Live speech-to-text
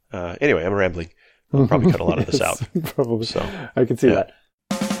Anyway, I'm rambling. I'll probably cut a lot of this out. Probably. So, I can see that.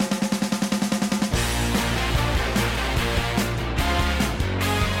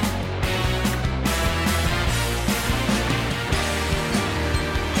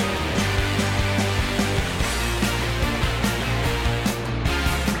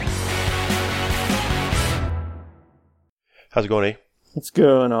 how's it going, eh? It's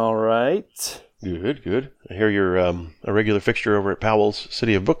going all right. Good, good. I hear you're a regular fixture over at Powell's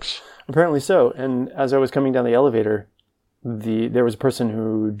City of Books. Apparently so. And as I was coming down the elevator, there was a person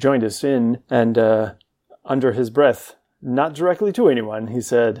who joined us in, and under his breath, not directly to anyone, he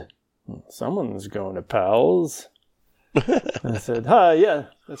said, "Someone's going to Powell's." I said, "Hi, yeah,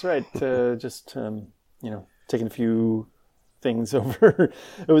 that's right. Just taking a few things over."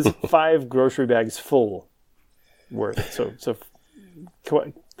 It was 5 grocery bags full worth. So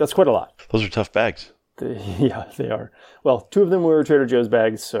that's quite a lot. Those are tough bags. Yeah, they are. Well, 2 of them were Trader Joe's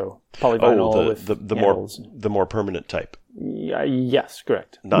bags, so polyvinyl with handles. the more permanent type. Yeah, yes,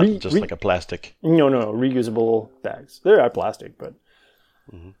 correct. Not just like a plastic. No, reusable bags. They are plastic, but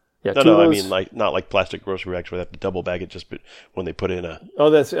yeah. No, I mean not like plastic grocery bags where they have to double bag it just when they put in a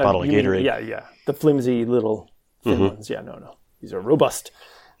bottle of Gatorade. Yeah, the flimsy little thin ones. Yeah, no, these are robust.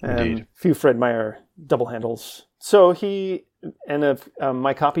 Indeed. A few Fred Meyer double handles. So he and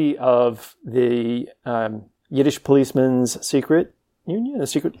my copy of the Yiddish Policeman's Secret Union, the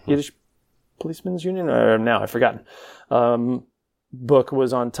Secret Yiddish Policeman's Union. Now I've forgotten. Book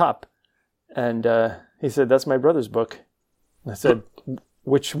was on top, and he said, "That's my brother's book." I said,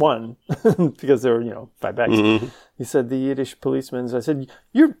 "Which one?" Because there were 5 bags. Mm-hmm. He said, "The Yiddish Policeman's." I said,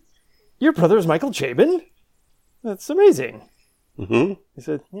 "Your brother is Michael Chabon? That's amazing." Mm-hmm. He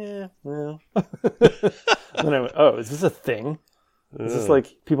said, "Yeah, well." Then I went, "Oh, is this a thing? Is this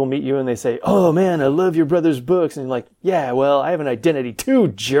like people meet you and they say, 'Oh man, I love your brother's books,' and you're like, 'Yeah, well, I have an identity too,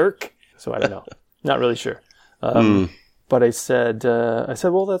 jerk.'" So I don't know, not really sure. But I said,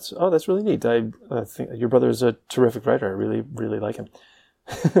 "Well, that's really neat. I think your brother is a terrific writer. I really, really like him."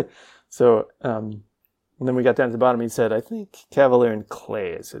 So, and then we got down to the bottom. He said, "I think Cavalier and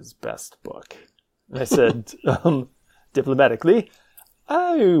Clay is his best book." And I said, diplomatically,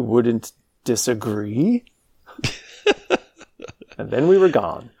 "I wouldn't disagree." And then we were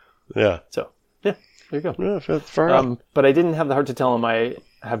gone. Yeah. So, yeah, there you go. Yeah, fair enough. But I didn't have the heart to tell him I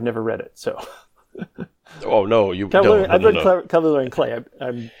have never read it. So. Oh no, you Cavalier, don't. I've read Cavalier and Clay.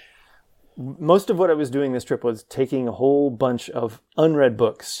 Most of what I was doing this trip was taking a whole bunch of unread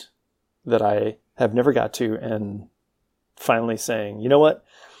books that I have never got to, and finally saying, "You know what?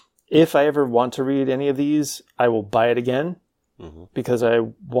 If I ever want to read any of these, I will buy it again." Because I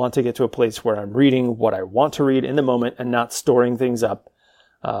want to get to a place where I'm reading what I want to read in the moment and not storing things up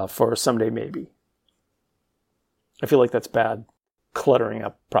for someday maybe. I feel like that's bad cluttering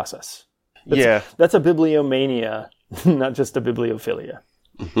up process. That's a bibliomania, not just a bibliophilia.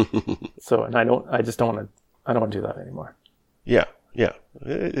 So, and I just don't want to do that anymore. Yeah.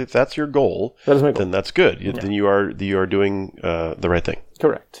 If that's your goal, then that's good. Then you are doing the right thing.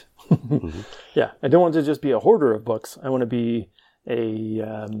 Correct. Yeah, I don't want to just be a hoarder of books. I want to be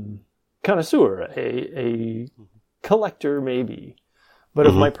a connoisseur, a collector maybe, but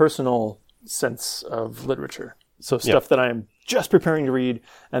of my personal sense of literature. So stuff that I'm just preparing to read,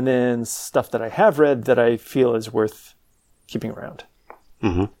 and then stuff that I have read that I feel is worth keeping around.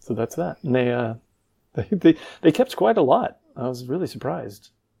 So that's that. And they kept quite a lot. I was really surprised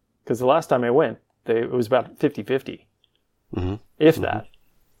because the last time I went, it was about 50-50, if that.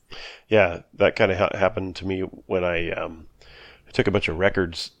 Yeah, that kind of happened to me when I took a bunch of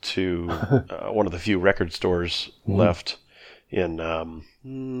records to one of the few record stores left in,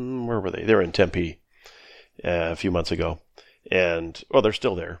 where were they? They were in Tempe a few months ago. And, they're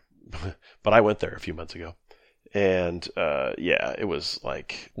still there. But I went there a few months ago. And, it was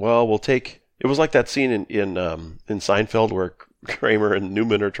like, it was like that scene in Seinfeld where Kramer and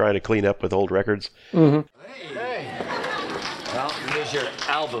Newman are trying to clean up with old records. Hey. Well, here's your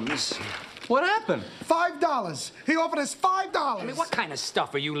albums. What happened? $5. He offered us $5. I mean, what kind of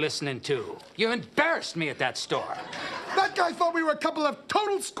stuff are you listening to? You embarrassed me at that store. That guy thought we were a couple of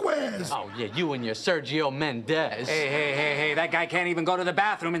total squares. Oh, yeah, you and your Sergio Mendes. Hey, that guy can't even go to the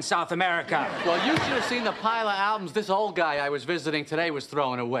bathroom in South America. Well, you should have seen the pile of albums this old guy I was visiting today was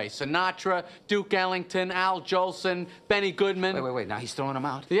throwing away. Sinatra, Duke Ellington, Al Jolson, Benny Goodman. Wait, now he's throwing them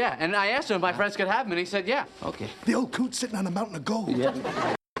out? Yeah, and I asked him if my friends could have them, and he said, yeah. Okay. The old coot sitting on a mountain of gold. Yeah.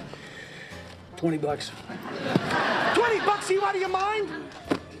 $20. $20, you out of your mind?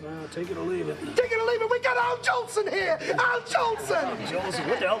 Take it or leave it. Take it or leave it. We got Al Jolson here. Al Jolson. Jolson?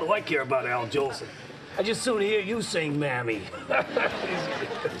 What the hell do I care about Al Jolson? I just soon hear you sing, Mammy.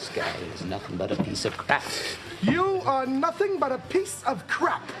 This guy is nothing but a piece of crap. You are nothing but a piece of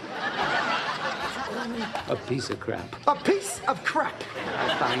crap. A piece of crap. A piece of crap.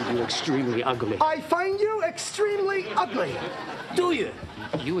 I find you extremely ugly. I find you extremely ugly. Do you?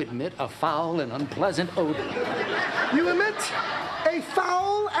 You emit a foul and unpleasant odor. You emit a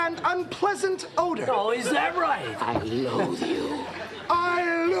foul and unpleasant odor. Oh, is that right? I loathe you.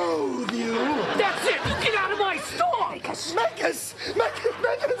 I loathe you. That's it! Get out of my store! Make us.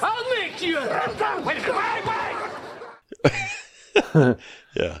 I'll make you! Wait a minute, wait!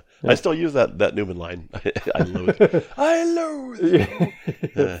 Yeah. I still use that Newman line. I loathe. I loathe.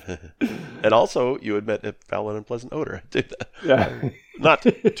 And also, you admit a foul and unpleasant odor. I do that. Yeah. Not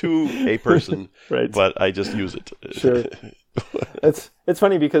to a person, Right. but I just use it. Sure. It's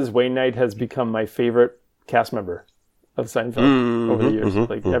funny because Wayne Knight has become my favorite cast member of Seinfeld over the years.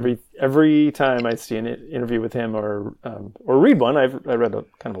 Like every time I see an interview with him or read one, I read a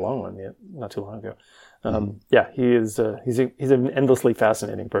kind of a long one not too long ago. Yeah, he is. He's an endlessly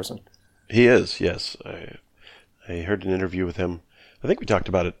fascinating person. He is. Yes, I heard an interview with him. I think we talked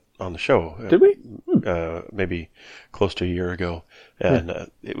about it on the show. Did we? Maybe close to a year ago, and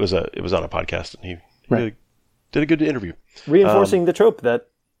it was on a podcast, and he did a good interview, Reinforcing the trope that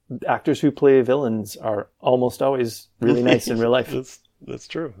actors who play villains are almost always really nice in real life. That's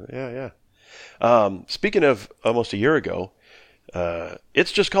true. Yeah. Speaking of almost a year ago,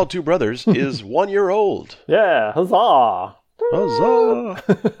 It's Just Called Two Brothers is 1 year old. Yeah, huzzah! Huzzah!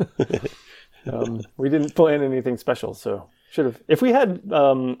 We didn't plan anything special, so should have. If we had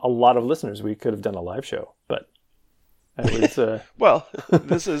a lot of listeners, we could have done a live show. But it was Well,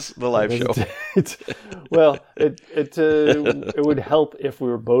 this is the live show. It would help if we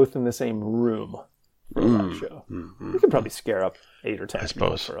were both in the same room for a live show. We could probably scare up 8 or 10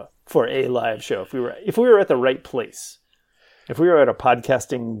 people for a live show if we were at the right place. If we were at a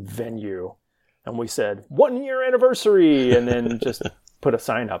podcasting venue and we said 1 year anniversary and then just put a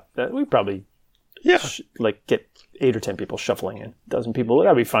sign up, that we probably get 8 or 10 people shuffling in. A dozen people,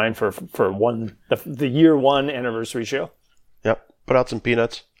 that'd be fine for the year 1 anniversary show. Yep. Put out some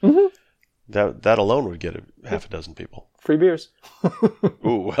peanuts. That alone would get half a dozen people. Free beers.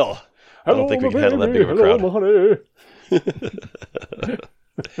 Ooh, well, I don't think we can handle that big of a crowd.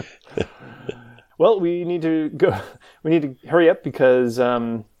 Well, we need to go. We need to hurry up because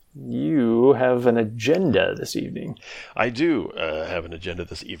you have an agenda this evening. I do have an agenda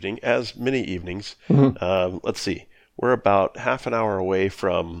this evening, as many evenings. Let's see. We're about half an hour away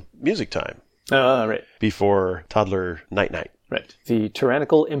from music time. Right. Before toddler night-night. Right. The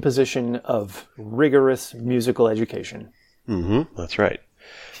tyrannical imposition of rigorous musical education. That's right.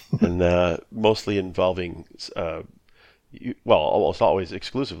 And mostly involving, almost always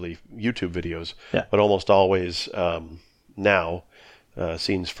exclusively YouTube videos, but almost always now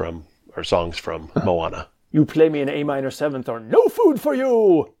scenes from, or songs from Moana. You play me an A minor 7th or no food for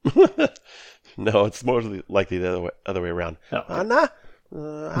you! No, it's more likely the other way around. Oh, okay.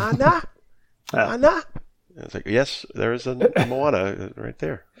 Anna? Anna? It's like, yes, there is a Moana right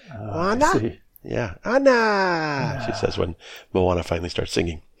there. Anna? Yeah. Anna! She says when Moana finally starts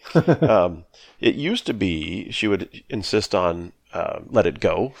singing. It used to be she would insist on Let It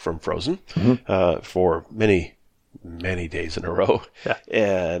Go from Frozen for many days in a row. Yeah.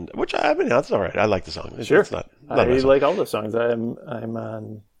 And which, I mean, that's all right. I like the song. Sure. It's not I like all the songs. I'm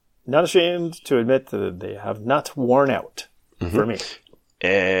not ashamed to admit that they have not worn out for me.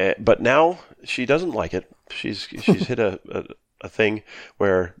 But now she doesn't like it. She's hit a thing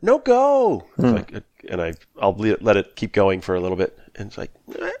where no go. It's like, and I'll let it keep going for a little bit, and it's like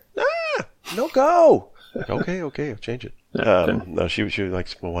no go. Like, okay, I'll change it. No, she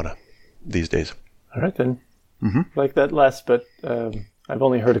likes Moana these days. All right then. Like that less, but I've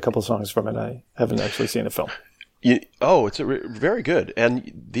only heard a couple songs from it. I haven't actually seen the film. It's very good, and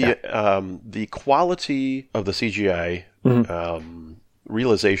the quality of the CGI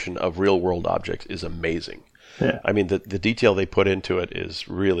realization of real world objects is amazing. Yeah. I mean, the detail they put into it is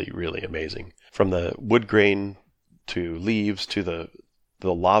really, really amazing. From the wood grain to leaves to the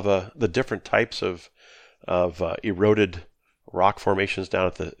lava, the different types of eroded rock formations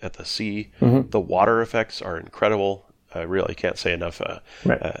down at the sea. The water effects are incredible. I really can't say enough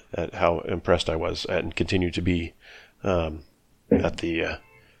at how impressed I was and continue to be at the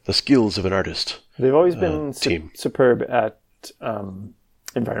skills of an artist. They've always been superb at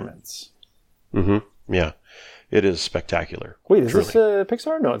environments. Yeah, it is spectacular. Wait, is this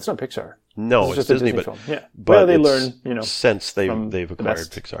Pixar? No, it's not Pixar. No, it's just Disney, a Disney film. Yeah, but they learn, since they've acquired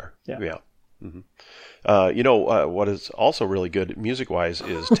best. Pixar. Yeah. What is also really good music-wise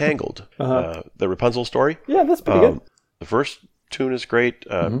is Tangled, the Rapunzel story. Yeah, that's pretty good. The first tune is great.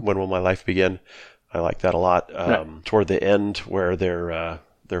 When Will My Life Begin? I like that a lot. Toward the end, where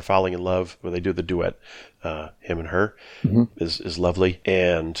they're falling in love, where they do the duet, him and her, is lovely.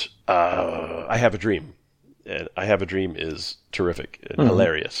 And I Have a Dream. And I Have a Dream is terrific and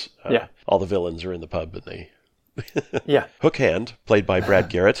hilarious. All the villains are in the pub and they... Yeah. Hook Hand, played by Brad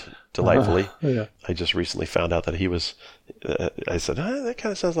Garrett, delightfully. Yeah. I just recently found out that he was... I said, that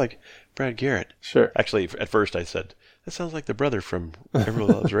kind of sounds like Brad Garrett. Sure. Actually, at first I said, that sounds like the brother from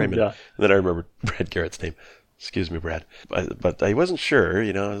Everyone Loves Raymond. Yeah. And then I remembered Brad Garrett's name. Excuse me, Brad. But I wasn't sure,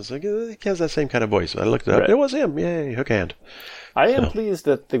 I was like, he has that same kind of voice. I looked it up. Right. It was him. Yay, Hook Hand. I am pleased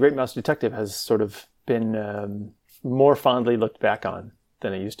that The Great Mouse Detective has sort of been more fondly looked back on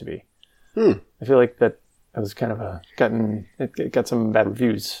than it used to be. I feel like that it was kind of it got some bad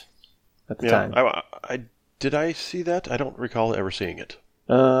reviews at the time. Did I see that? I don't recall ever seeing it.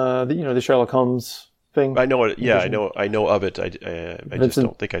 The Sherlock Holmes thing. I know it. Yeah, I know of it. I just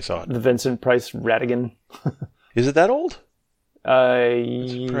don't think I saw it. The Vincent Price Ratigan. Is it that old?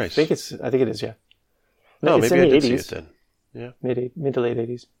 I Price. think it is. Yeah. No, It's maybe in I the did see 80s. it then. Yeah. Mid to late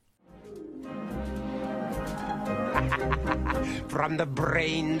 80s. From the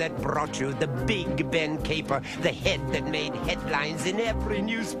brain that brought you the Big Ben caper, the head that made headlines in every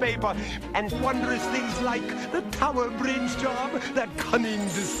newspaper, and wondrous things like the Tower Bridge job, that cunning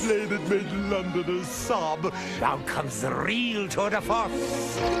display that made Londoners sob. Now comes the real tour de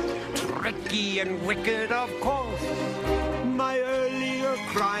force, tricky and wicked, of course. My earlier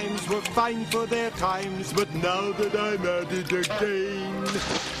crimes were fine for their times, but now that I'm at it again,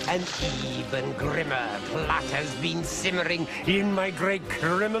 an even grimmer plot has been simmering in my great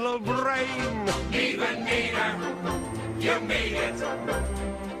criminal brain. Even meaner, you made it.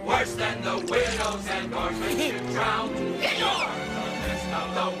 Worse than the widows and orphans you drowned. You're the list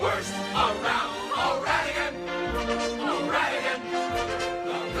of the worst around. O'Radigan, O'Radigan,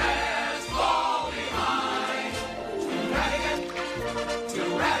 the rest fall behind. To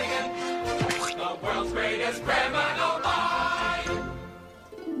Radigan, the world's greatest criminal mind.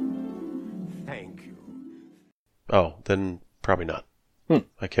 Thank you. Oh, then probably not.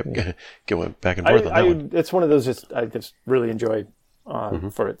 I kept going back and forth on that one. It's one of those I just really enjoy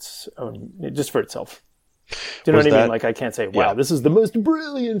for its own, just for itself. Do you know Was what I mean? that- Like, I can't say, wow, this is the most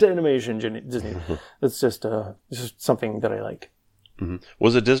brilliant animation, Disney. It's just something that I like.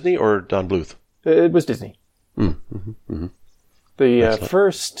 Was it Disney or Don Bluth? It was Disney. The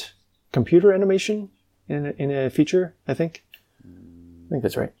first computer animation in a feature, I think. I think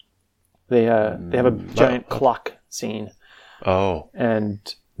that's right. They have a giant clock scene, Oh, and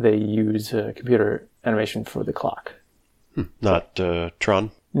they use computer animation for the clock. not Tron?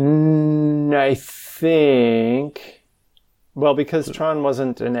 I think, well, because Tron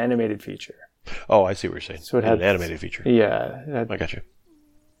wasn't an animated feature. Oh, I see what you're saying. So it had an animated feature. Yeah, I got you.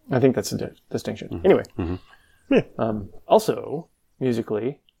 I think that's a distinction. Anyway, also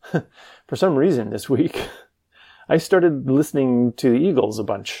musically, for some reason this week, I started listening to the Eagles a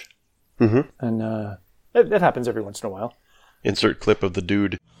bunch, and it happens every once in a while. Insert clip of the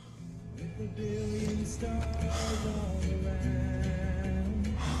dude.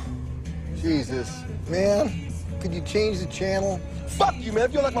 Jesus, man, could you change the channel? Fuck you, man.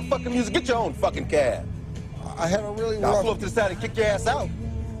 If you don't like my fucking music, get your own fucking cab. I had a really I'll rough... pull up to the side and kick your ass out.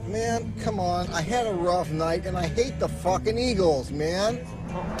 Man, come on. I had a rough night, and I hate the fucking Eagles, man.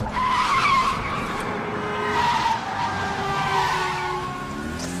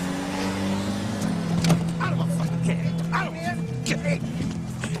 Out of my fucking cab. Out of my fucking cab.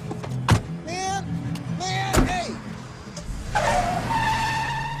 Man, hey!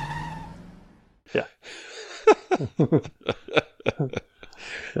 Yeah,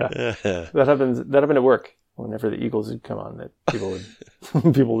 that happened at work. Whenever the Eagles would come on, that people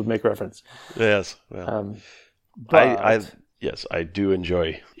would make reference. Yes. Well, But yes, I do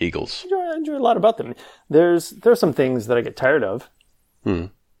enjoy Eagles. I enjoy a lot about them. There's some things that I get tired of,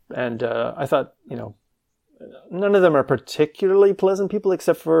 and I thought, none of them are particularly pleasant people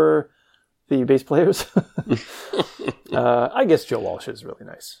except for the bass players. I guess Joe Walsh is really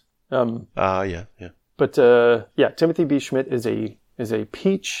nice. Yeah. But Timothy B. Schmidt is a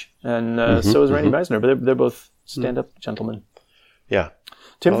peach, and so is Randy Meisner. But they're both stand-up gentlemen. Yeah.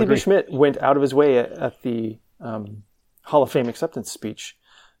 Timothy B. Schmidt went out of his way at the Hall of Fame acceptance speech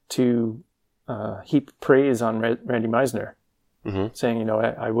to heap praise on Randy Meisner, saying,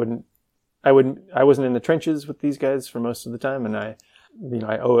 I wasn't in the trenches with these guys for most of the time, and I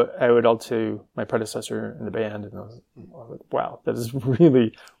owe it all to my predecessor in the band. And I was like, wow, that is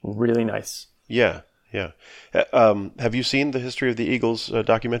really, really nice. Yeah. Yeah. Have you seen the History of the Eagles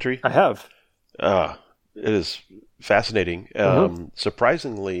documentary? I have. It is fascinating.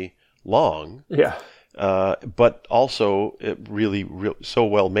 Surprisingly long. Yeah. But also it really so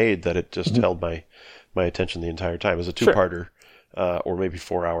well made that it just held my attention the entire time. It was a two-parter, or maybe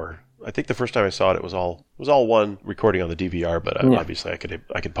 4-hour. I think the first time I saw it, it was all one recording on the DVR, but obviously I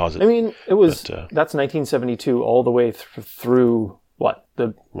could pause it. I mean, it was that's 1972 all the way through what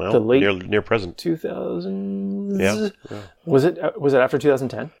the late near present 2000s. Yeah. Was it after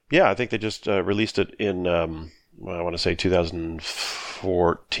 2010? Yeah, I think they just released it in I want to say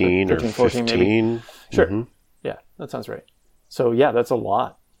 2014 or 15. Maybe. Sure. Yeah, that sounds right. So yeah, that's a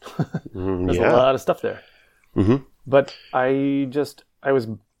lot. There's a lot of stuff there. But I was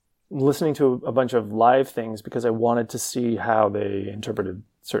listening to a bunch of live things because I wanted to see how they interpreted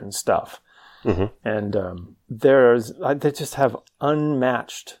certain stuff. And they just have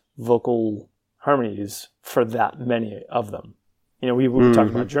unmatched vocal harmonies for that many of them. You know, we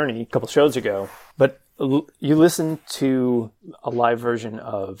talked about Journey a couple shows ago, but you listen to a live version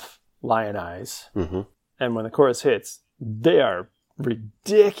of Lion Eyes, and when the chorus hits, they are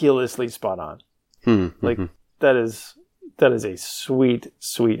ridiculously spot on. Like that is a sweet,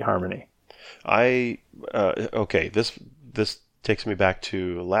 sweet harmony. Okay, this takes me back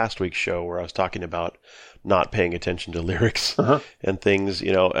to last week's show where I was talking about not paying attention to lyrics and things.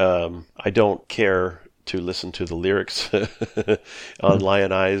 You know, I don't care to listen to the lyrics on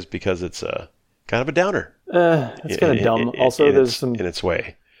Lion Eyes because it's kind of a downer. It's kind of dumb. Also, there's some in its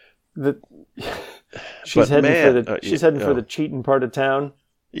way. She's heading for the cheating part of town.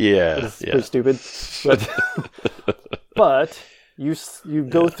 Yeah, it's pretty stupid. But you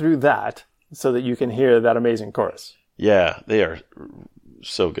go through that so that you can hear that amazing chorus. Yeah, they are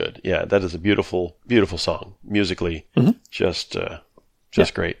so good. Yeah, that is a beautiful, beautiful song. Musically, just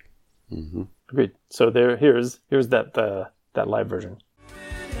great. Agreed. So here's that live version.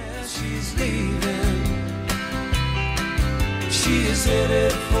 She's leaving. She is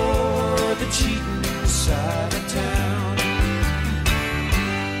headed for the cheating side of town.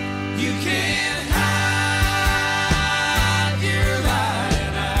 You can't hide your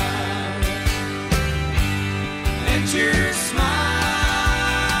lying eyes, and your smile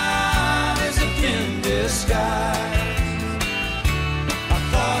is a thin disguise. I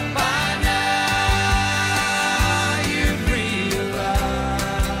thought by now you'd realize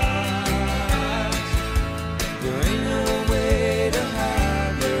there ain't no way to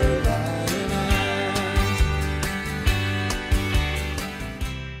hide your lying eyes.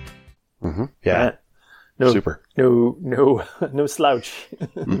 Yeah. Super. No slouch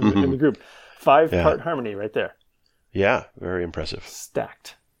in the group. 5-part harmony right there. Yeah, very impressive.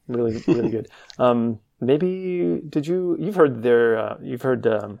 Stacked. Really, really good. Maybe you've heard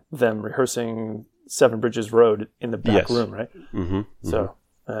them rehearsing Seven Bridges Road in the back room, right? So,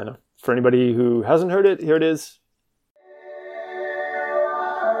 for anybody who hasn't heard it, here it is.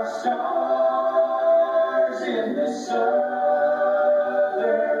 Stars in the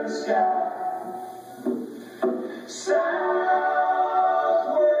southern sky. Southward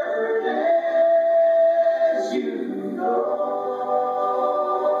as you go,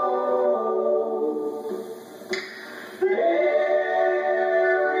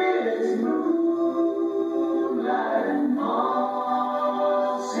 there is moonlight and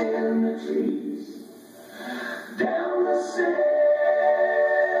moss in the trees. Down the seven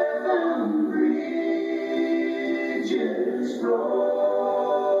bridges roll.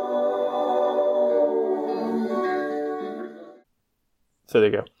 So there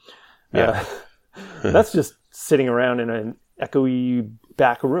you go. Yeah. That's just sitting around in an echoey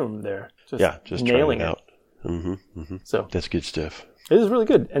back room there. Just nailing it out. So that's good stuff. It is really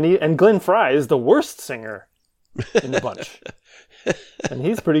good. And Glenn Frey is the worst singer in the bunch. And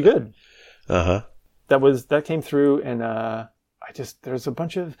he's pretty good. That came through, and there's a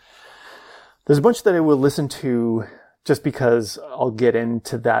bunch that I will listen to just because I'll get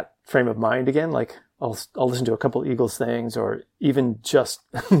into that frame of mind again. Like I'll listen to a couple Eagles things, or even just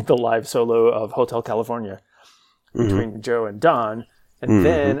the live solo of Hotel California between Joe and Don, and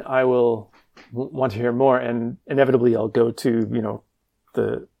then I will want to hear more, and inevitably I'll go to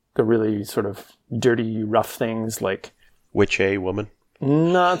the really sort of dirty, rough things like Witch A Woman.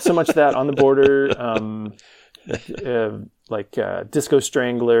 Not so much that, on the border, like Disco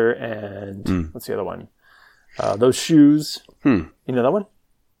Strangler and what's the other one? Those Shoes. You know that one?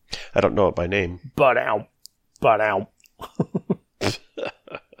 I don't know it by name. Butt out.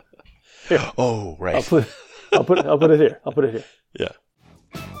 Oh, right. I'll put it here. Yeah.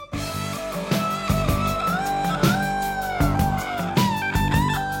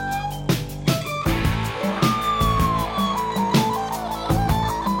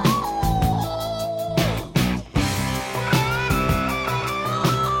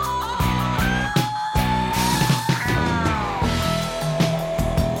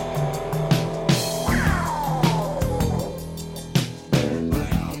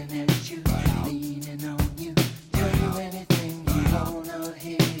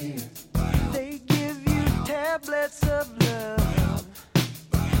 secrets of love.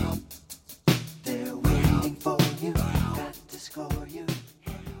 They're waiting for you. Got to score you.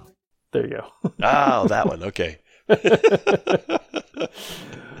 There you go. Oh, that one. Okay.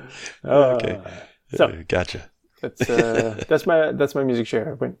 Okay. So Gotcha. that's my music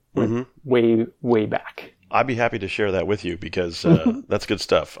share. Went way back. I'd be happy to share that with you because that's good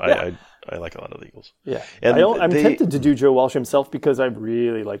stuff. Yeah. I like a lot of the Eagles. Yeah, And I'm tempted to do Joe Walsh himself because I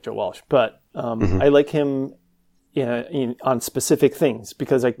really like Joe Walsh, but I like him on specific things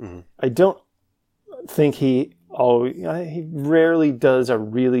because I don't think he rarely does a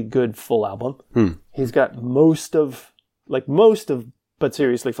really good full album. He's got most of, but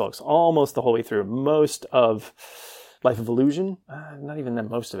seriously, folks, almost the whole way through, most of Life of Illusion, not even that,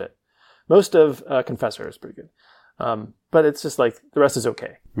 most of it. Most of Confessor is pretty good. But it's just like, the rest is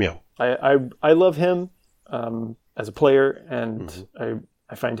okay. Yeah. I love him as a player, and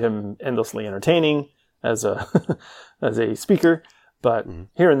I find him endlessly entertaining as a as a speaker. But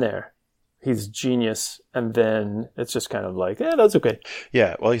here and there, he's genius, and then it's just kind of like, that's okay.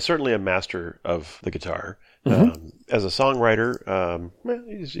 Yeah, well, he's certainly a master of the guitar. As a songwriter,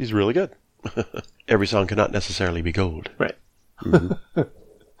 he's really good. Every song cannot necessarily be gold. Right.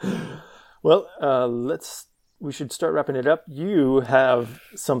 Well, we should start wrapping it up. You have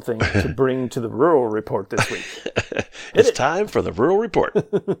something to bring to the Rural Report this week. It's time for the Rural Report.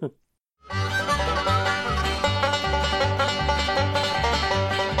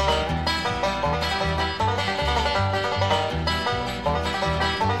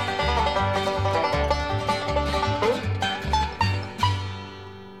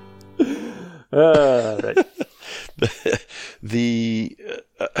 Right.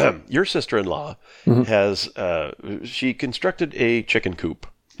 Your sister-in-law has she constructed a chicken coop.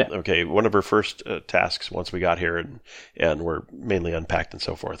 Yeah. Okay, one of her first tasks once we got here and were mainly unpacked and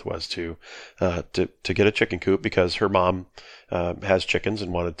so forth was to get a chicken coop because her mom has chickens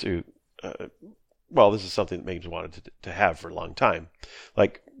and wanted to. Well, this is something that Megan's wanted to have for a long time.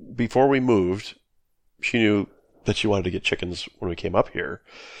 Like before we moved, she knew that she wanted to get chickens when we came up here.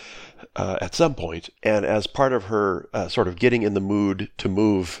 At some point, and as part of her sort of getting in the mood to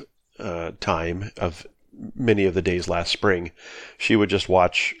move time of many of the days last spring, she would just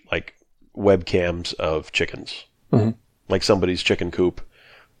watch like webcams of chickens. Like somebody's chicken coop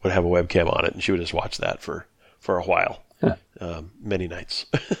would have a webcam on it, and she would just watch that for a while, many nights.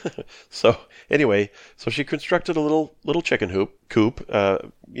 So anyway, so she constructed a little chicken coop.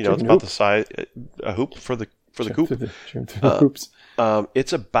 It's about the size a hoop for the coop. Hoops.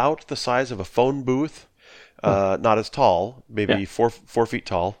 It's about the size of a phone booth, not as tall, maybe 4 feet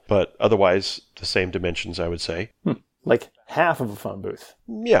tall, but otherwise the same dimensions, I would say. Like half of a phone booth.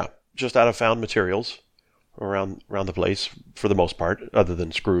 Yeah, just out of found materials around the place for the most part, other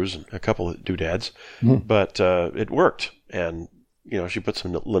than screws and a couple of doodads. But it worked, and she put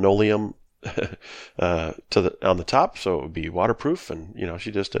some linoleum on the top, so it would be waterproof, and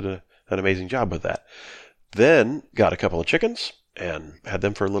she just did an amazing job with that. Then got a couple of chickens and had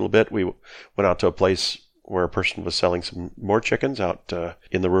them for a little bit. We went out to a place where a person was selling some more chickens out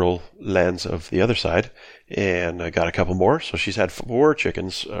in the rural lands of the other side, and got a couple more. So she's had 4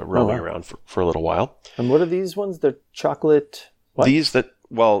 chickens roaming around for a little while. And what are these ones? They're chocolate? What?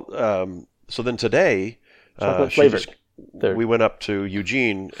 So then today, chocolate flavored. We went up to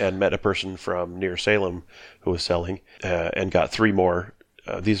Eugene and met a person from near Salem who was selling, and got 3 more.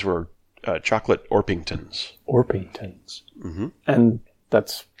 These were chocolate Orpingtons. Orpingtons. And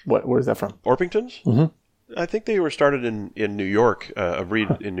that's where's that from? Orpingtons? I think they were started in New York. A breed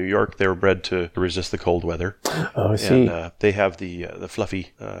in New York. They were bred to resist the cold weather. Oh, I see. And they have the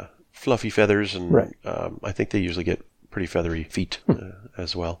fluffy feathers, and I think they usually get pretty feathery feet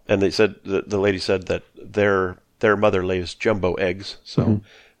as well. And they said the lady said that their mother lays jumbo eggs. So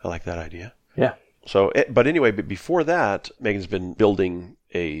I like that idea. Yeah. So, but anyway, before that, Megan's been building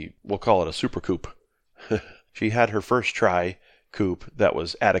we'll call it a super coop. She had her first try coop that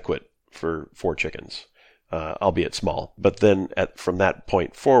was adequate for 4 chickens, albeit small. But then from that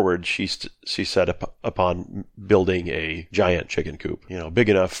point forward, she set upon building a giant chicken coop, big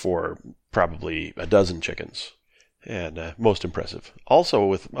enough for probably a dozen chickens. And most impressive. Also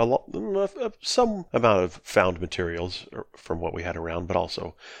with some amount of found materials from what we had around, but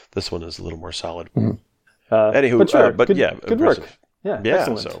also this one is a little more solid. Anywho, but sure, good impressive. Work. Yeah,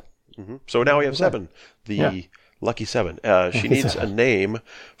 excellent. So, so now we have 7. The lucky 7. She needs a name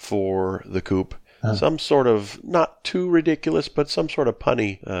for the coop. Some sort of not too ridiculous, but some sort of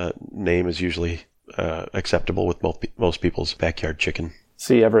punny name is usually acceptable with most people's backyard chicken.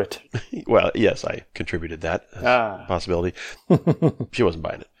 C. Everett. Well, yes, I contributed that as a possibility. She wasn't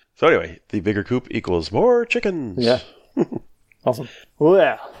buying it. So anyway, the bigger coop equals more chickens. Yeah. Awesome.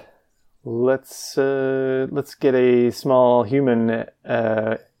 Well, let's get a small human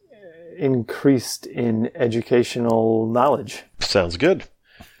increased in educational knowledge. Sounds good.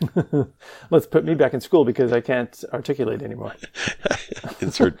 Let's put me back in school because I can't articulate anymore.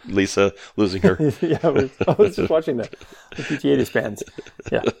 Insert Lisa losing her. Yeah, I was just watching the PT80 spans.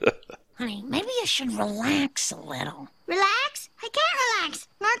 Yeah. Honey, maybe you should relax a little. Relax? I can't relax.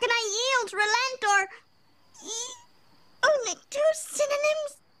 Nor can I yield, relent, or... Only two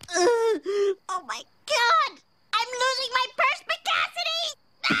synonyms? Oh my God! I'm losing my perspicacity!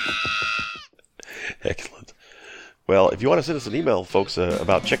 Excellent. Well, if you want to send us an email, folks,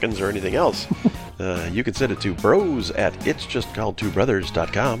 about chickens or anything else, you can send it to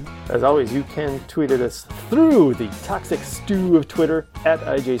bros@itsjustcalled2brothers.com. As always, you can tweet at us through the toxic stew of Twitter at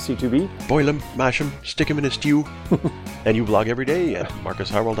IJC2B. Boil him, mash him, stick him in a stew. And you blog every day at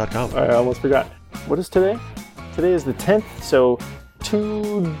marcusharwell.com. I almost forgot. What is today? Today is the 10th, so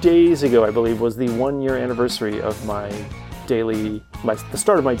 2 days ago, I believe, was the 1-year anniversary of the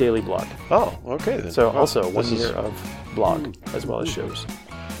start of my daily blog. Oh, okay then. So also 1 year of blog as well as shows.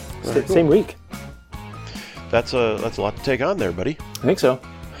 Same week. That's a lot to take on there, buddy. I think so.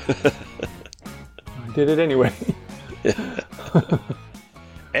 I did it anyway.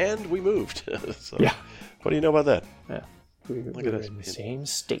 And we moved. So, yeah. What do you know about that? Yeah. Look at this. In the same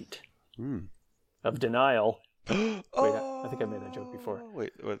state of denial. Wait, I think I made that joke before.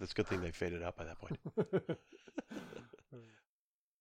 Wait, well, it's a good thing they faded out by that point.